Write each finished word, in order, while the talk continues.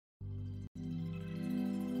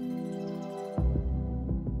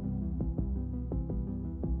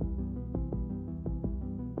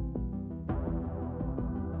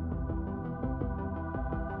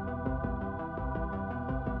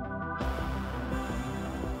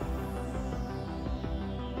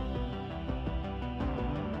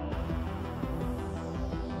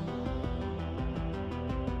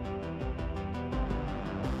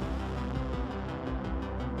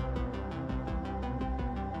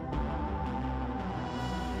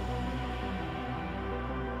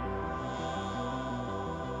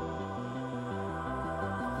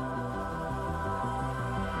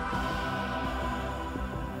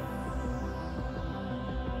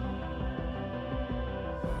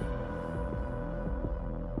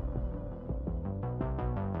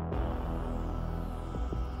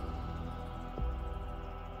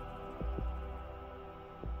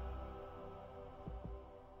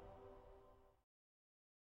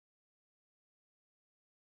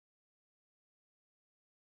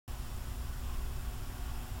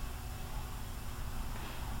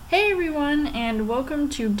Hey everyone, and welcome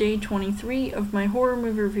to day 23 of my horror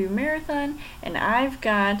movie review marathon, and I've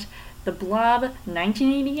got the Blob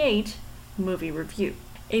 1988 movie review.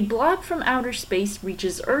 A blob from outer space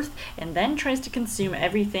reaches Earth and then tries to consume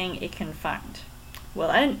everything it can find.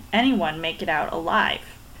 Will anyone make it out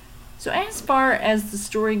alive? So as far as the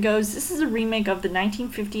story goes, this is a remake of the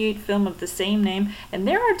 1958 film of the same name, and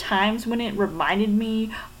there are times when it reminded me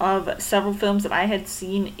of several films that I had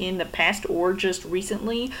seen in the past or just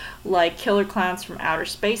recently, like Killer Clowns from Outer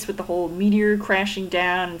Space with the whole meteor crashing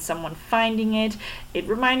down and someone finding it. It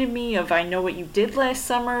reminded me of I Know What You Did Last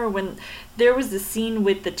Summer, when there was the scene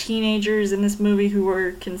with the teenagers in this movie who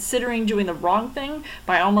were considering doing the wrong thing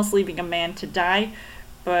by almost leaving a man to die,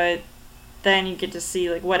 but then you get to see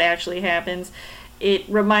what actually happens. It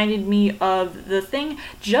reminded me of The Thing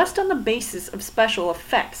just on the basis of special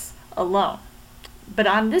effects alone. But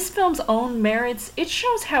on this film's own merits, it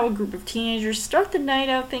shows how a group of teenagers start the night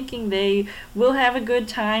out thinking they will have a good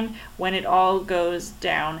time when it all goes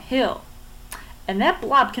downhill. And that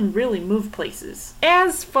blob can really move places.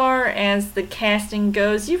 As far as the casting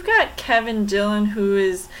goes, you've got Kevin Dillon, who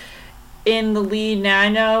is in the lead. Now, I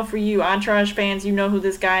know for you Entourage fans, you know who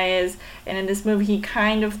this guy is, and in this movie he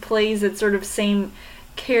kind of plays that sort of same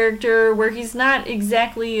character where he's not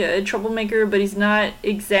exactly a troublemaker, but he's not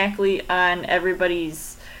exactly on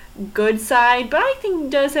everybody's good side, but I think he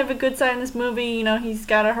does have a good side in this movie. He's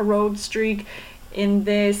got a heroic streak in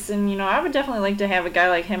this, and I would definitely like to have a guy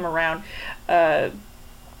like him around,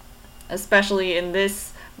 especially in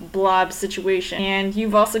this blob situation. And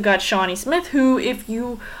you've also got Shawnee Smith, who, if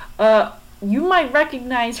you might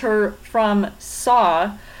recognize her from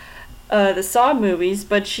Saw, the Saw movies,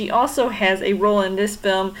 but she also has a role in this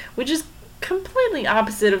film, which is completely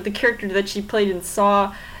opposite of the character that she played in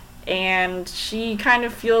Saw, and she kind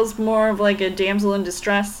of feels more of like a damsel in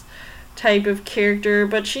distress type of character,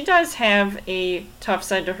 but she does have a tough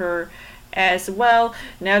side to her as well.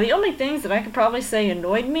 Now, the only things that I could probably say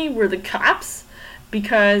annoyed me were the cops,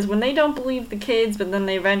 because when they don't believe the kids, but then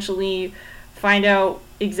they eventually find out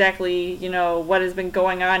exactly, what has been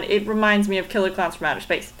going on, it reminds me of Killer Clowns from Outer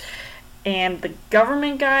Space. And the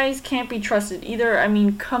government guys can't be trusted either. I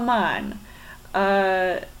mean, come on.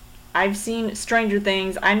 I've seen Stranger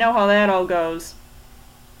Things. I know how that all goes.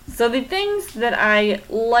 So the things that I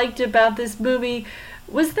liked about this movie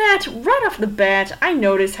was that right off the bat, I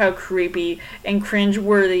noticed how creepy and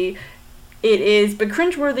cringeworthy it is, but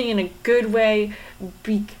cringeworthy in a good way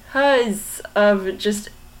because of just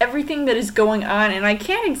everything that is going on, and I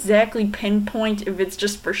can't exactly pinpoint if it's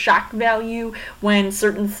just for shock value when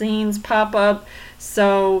certain scenes pop up.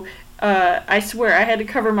 So I swear I had to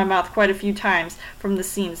cover my mouth quite a few times from the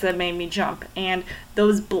scenes that made me jump, and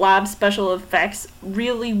those blob special effects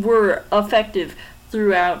really were effective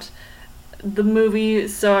throughout the movie.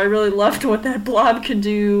 So I really loved what that blob could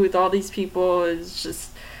do with all these people. It's just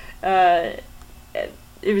it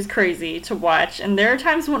was crazy to watch, and there are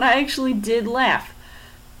times when I actually did laugh,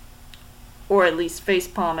 or at least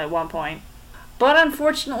facepalm at one point. But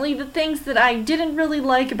unfortunately, the things that I didn't really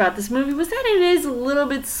like about this movie was that it is a little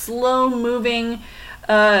bit slow moving.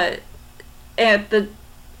 At the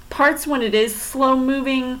parts when it is slow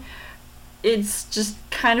moving, it's just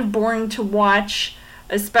kind of boring to watch,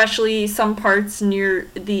 especially some parts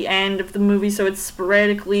near the end of the movie, so it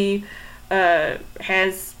sporadically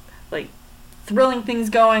has thrilling things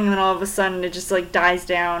going, and then all of a sudden it just dies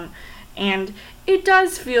down, and it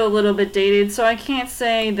does feel a little bit dated. So I can't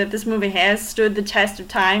say that this movie has stood the test of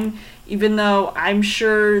time, even though I'm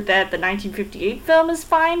sure that the 1958 film is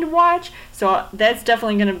fine to watch. So that's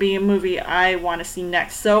definitely going to be a movie I want to see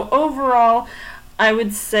next. So overall, I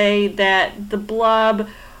would say that The Blob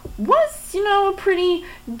was, a pretty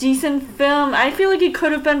decent film. I feel like it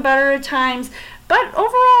could have been better at times, but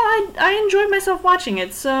overall I enjoyed myself watching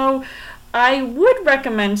it. So I would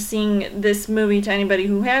recommend seeing this movie to anybody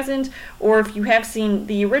who hasn't, or if you have seen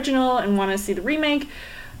the original and want to see the remake.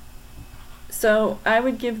 So I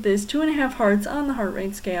would give this 2.5 hearts on the heart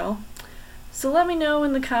rate scale. So let me know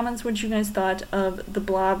in the comments what you guys thought of The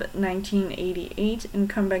Blob 1988, and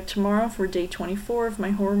come back tomorrow for day 24 of my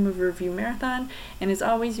horror movie review marathon. And as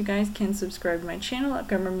always, you guys can subscribe to my channel. I've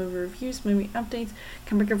got more movie reviews, movie updates.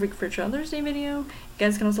 Come back every week for a Child Thursday video. You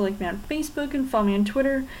guys can also like me on Facebook and follow me on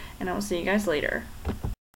Twitter, and I will see you guys later.